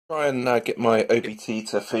Try and get my OBT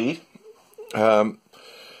to feed. I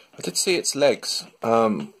did see its legs,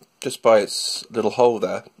 just by its little hole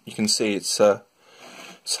there. You can see its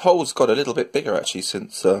hole's got a little bit bigger actually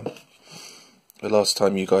since the last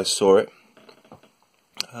time you guys saw it.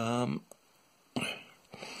 Gonna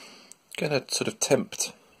sort of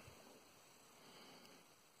tempt,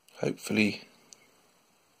 hopefully,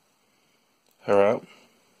 her out.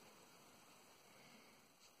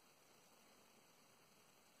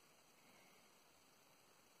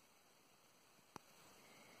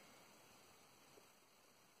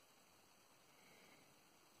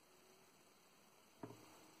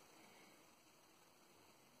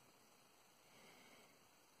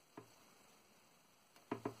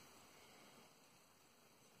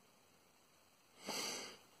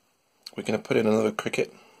 We're going to put in another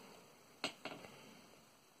cricket.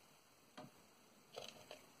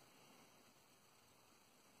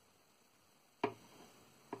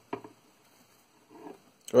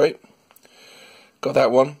 Right, got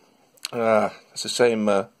that one. It's a shame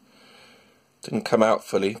didn't come out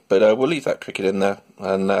fully, but we'll leave that cricket in there,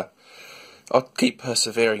 and I'll keep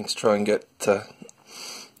persevering to try and get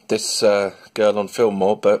this girl on film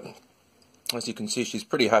more. But as you can see, she's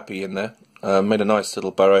pretty happy in there. Made a nice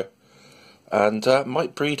little burrow. And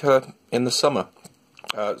might breed her in the summer.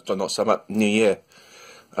 Not summer, New Year.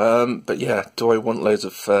 But yeah, do I want loads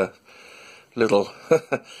of little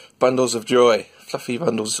bundles of joy, fluffy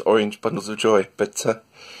bundles, orange bundles of joy? But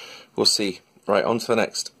we'll see. Right, on to the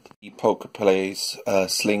next. Polka plays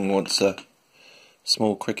Sling wants a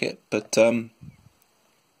small cricket, but I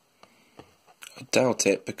doubt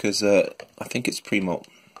it because I think it's pre-molt.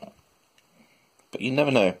 But you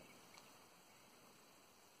never know.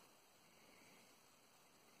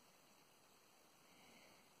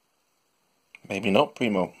 Maybe not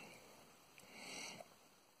primo.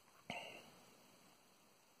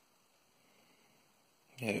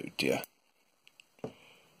 Oh dear.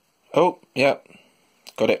 Oh, yeah,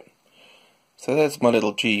 got it. So there's my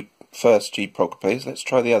little first G polka plays. Let's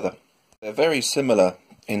try the other. They're very similar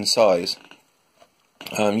in size.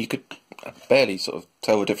 You could barely sort of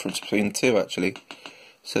tell the difference between the two actually.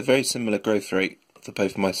 So very similar growth rate for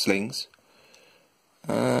both of my slings.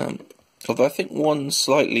 Although I think one's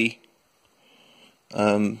slightly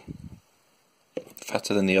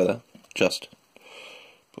fatter than the other, just.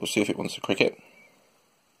 But we'll see if it wants a cricket.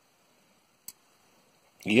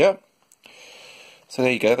 Yeah. So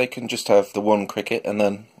there you go, they can just have the one cricket, and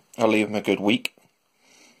then I'll leave them a good week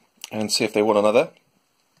and see if they want another.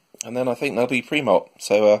 And then I think they'll be pre-molt.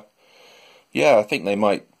 So yeah, I think they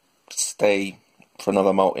might stay for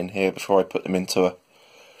another molt in here before I put them into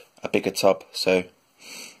a bigger tub. So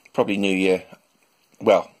probably New Year.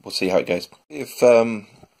 Well, we'll see how it goes. If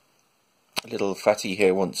little fatty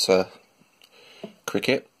here wants a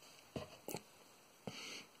cricket,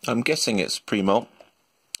 I'm guessing it's pre-molt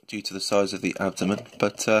due to the size of the abdomen,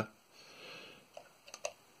 but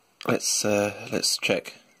let's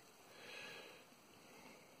check.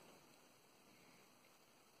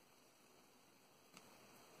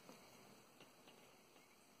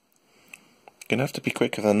 Gonna have to be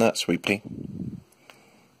quicker than that, Sweeply.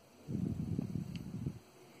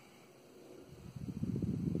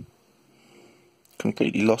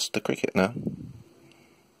 Completely lost the cricket now.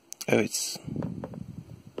 Oh, it's...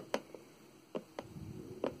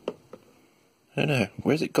 I don't know,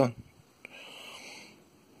 where's it gone?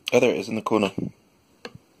 Oh, there it is in the corner.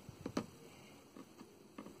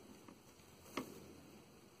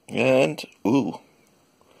 And, ooh.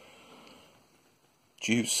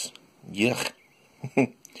 Juice. Yuck.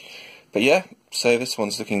 But yeah, so this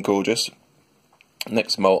one's looking gorgeous.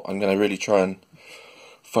 Next molt, I'm going to really try and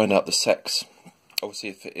find out the sex. Obviously,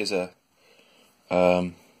 if it is a...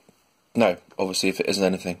 no, obviously if it isn't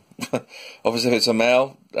anything. Obviously if it's a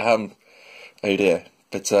male, oh dear.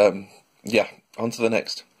 But yeah, on to the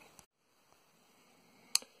next.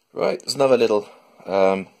 Right, there's another little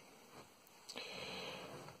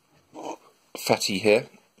fatty here.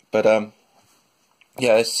 But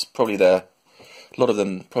yeah, it's probably a lot of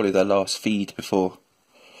them, probably their last feed before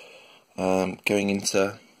going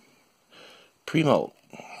into pre-molt.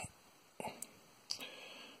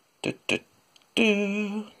 Don't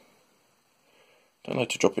like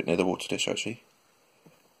to drop it near the water dish actually.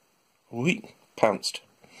 Whee, pounced.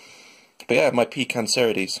 But yeah, my P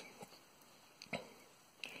Cancerides.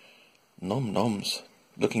 Nom noms.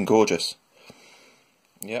 Looking gorgeous.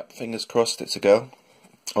 Yep, fingers crossed it's a go.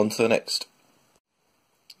 On to the next.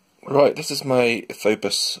 Right, this is my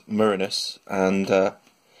Phobos murinus, and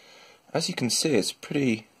as you can see, it's a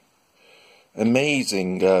pretty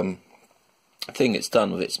amazing thing it's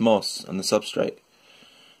done with its moss and the substrate.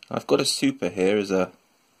 I've got a super here as a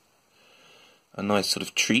nice sort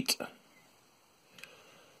of treat.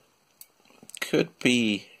 Could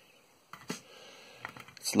be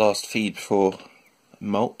its last feed before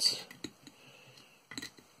molt.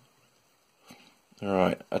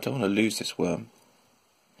 Alright, I don't want to lose this worm.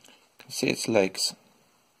 I can see its legs.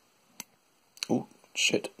 Oh,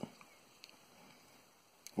 shit.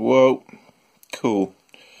 Whoa, cool.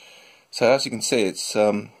 So as you can see, it's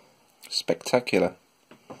spectacular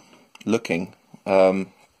looking.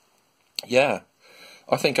 Yeah,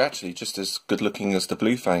 I think actually just as good looking as the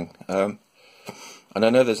blue fang. And I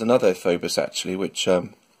know there's another phobos actually, which I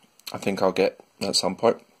think I'll get at some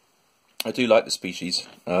point. I do like the species.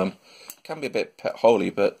 Can be a bit pet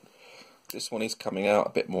holy, but this one is coming out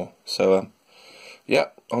a bit more. So yeah,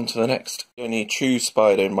 on to the next. The only true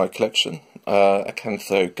spider in my collection,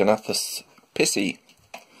 Acanthognathus pissy,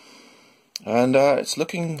 and it's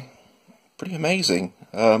looking pretty amazing.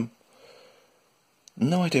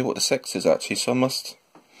 No idea what the sex is actually, so I must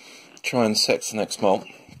try and sex the next molt.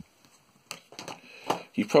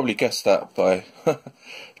 You probably guessed that by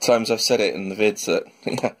times I've said it in the vids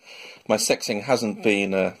that my sexing hasn't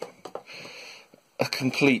been a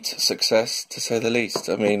complete success, to say the least.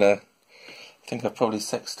 I mean, I think I've probably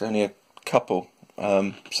sexed only a couple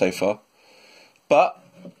so far, but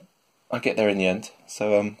I get there in the end.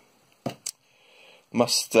 So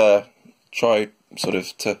must try sort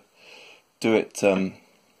of to do it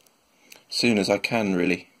soon as I can,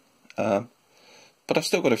 really. But I've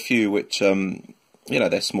still got a few which you know,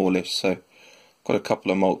 they're smallish, so got a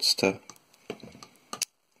couple of molts to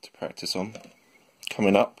practice on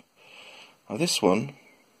coming up. Now this one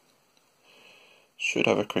should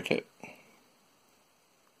have a cricket.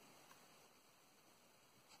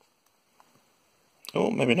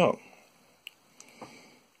 Oh, maybe not.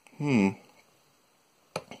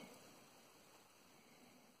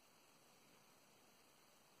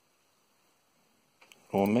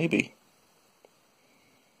 Or maybe.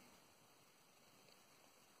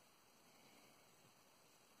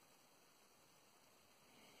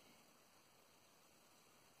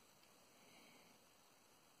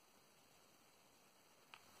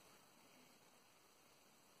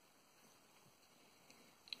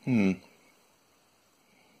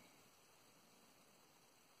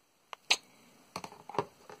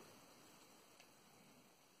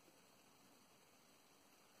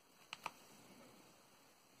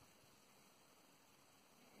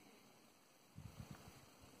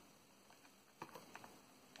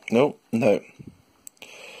 No.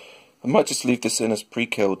 I might just leave this in as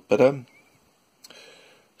pre-killed, but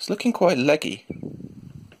it's looking quite leggy.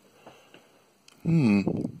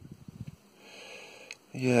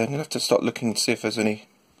 Yeah, I'm gonna have to start looking to see if there's any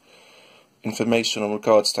information on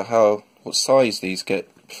regards to what size these get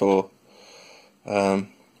before they're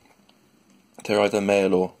either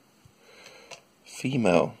male or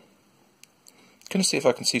female. Gonna see if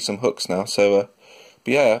I can see some hooks now. So,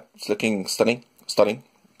 but yeah, it's looking stunning.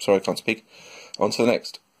 Sorry, I can't speak. On to the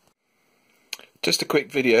next. Just a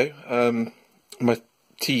quick video. My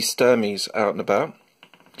T Sturmey's out and about.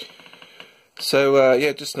 So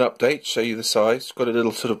yeah, just an update. Show you the size. Got a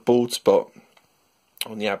little sort of bald spot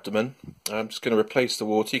on the abdomen. I'm just going to replace the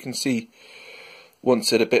water. You can see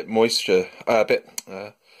wants it a bit moisture, a bit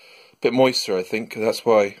moister, I think. That's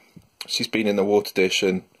why she's been in the water dish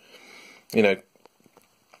and, you know,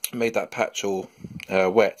 made that patch all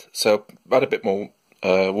wet. So add a bit more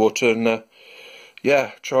water and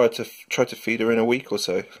yeah, try to feed her in a week or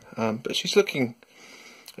so. But she's looking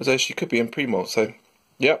as though she could be in pre-molt. So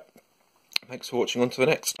yep. Thanks for watching. On to the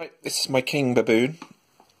next. Right, this is my king baboon,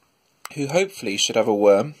 who hopefully should have a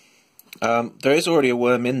worm. There is already a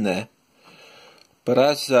worm in there, but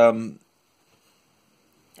as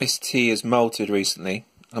this tea is molted recently,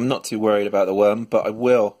 I'm not too worried about the worm, but I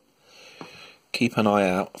will keep an eye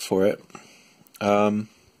out for it. But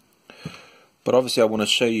obviously I want to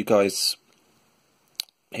show you guys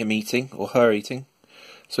him eating, or her eating.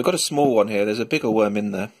 So I've got a small one here. There's a bigger worm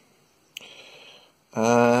in there,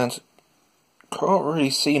 and can't really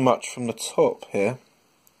see much from the top here.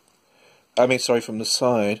 I mean, sorry, from the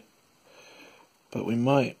side. But we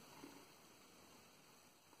might.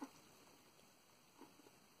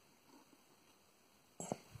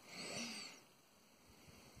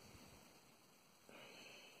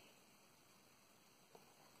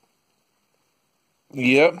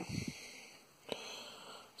 Yep.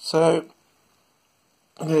 So,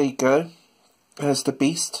 there you go. There's the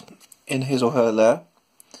beast in his or her lair.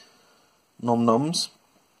 Nom noms.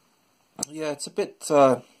 Yeah, it's a bit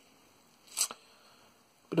of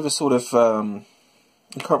a sort of,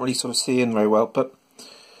 you can't really sort of see in very well, but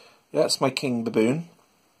yeah, it's my king baboon.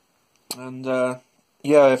 And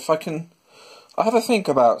yeah, if I can, I have a think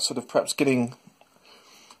about sort of perhaps getting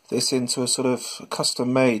this into a sort of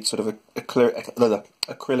custom-made sort of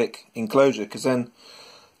acrylic enclosure, because then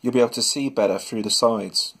you'll be able to see better through the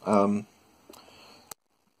sides. But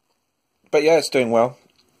yeah, it's doing well,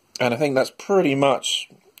 and I think that's pretty much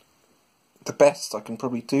the best I can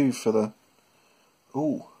probably do for the...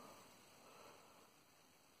 Ooh.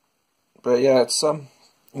 But yeah, it's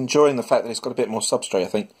enjoying the fact that it's got a bit more substrate, I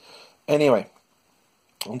think. Anyway,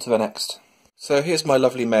 on to the next. So here's my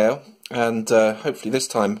lovely male, and hopefully this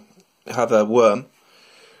time have a worm.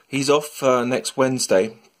 He's off next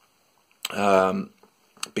Wednesday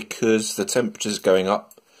because the temperature's going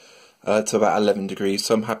up to about 11 degrees,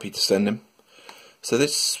 so I'm happy to send him. So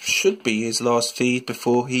this should be his last feed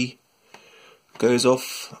before he goes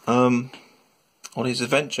off on his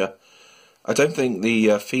adventure. I don't think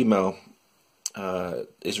the female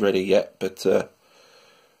is ready yet, but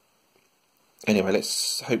anyway,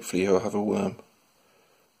 hopefully he'll have a worm.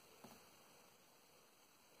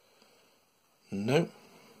 No.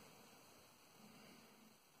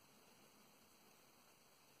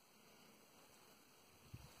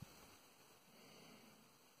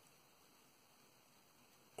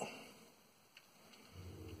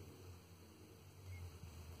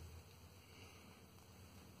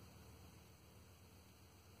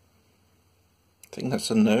 I think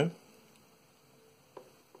that's a no.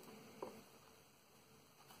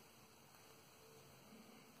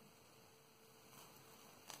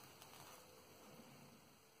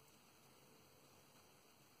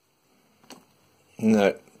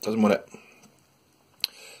 No, doesn't want it.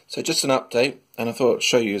 So just an update, and I thought I'd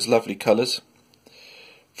show you his lovely colours.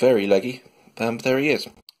 Very leggy, but there he is.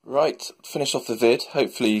 Right, finish off the vid.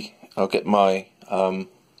 Hopefully I'll get my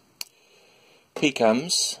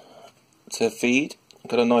pecans to feed.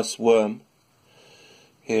 Got a nice worm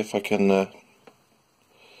here, if I can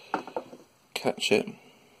catch it.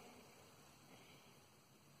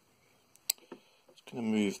 Just going to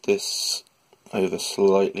move this over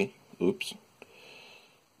slightly. Oops.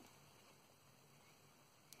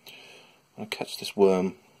 I'll catch this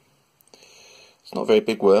worm. It's not a very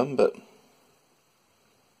big worm, but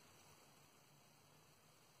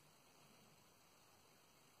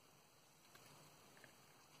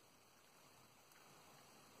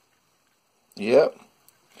yeah,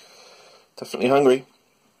 definitely hungry.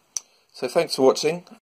 So thanks for watching.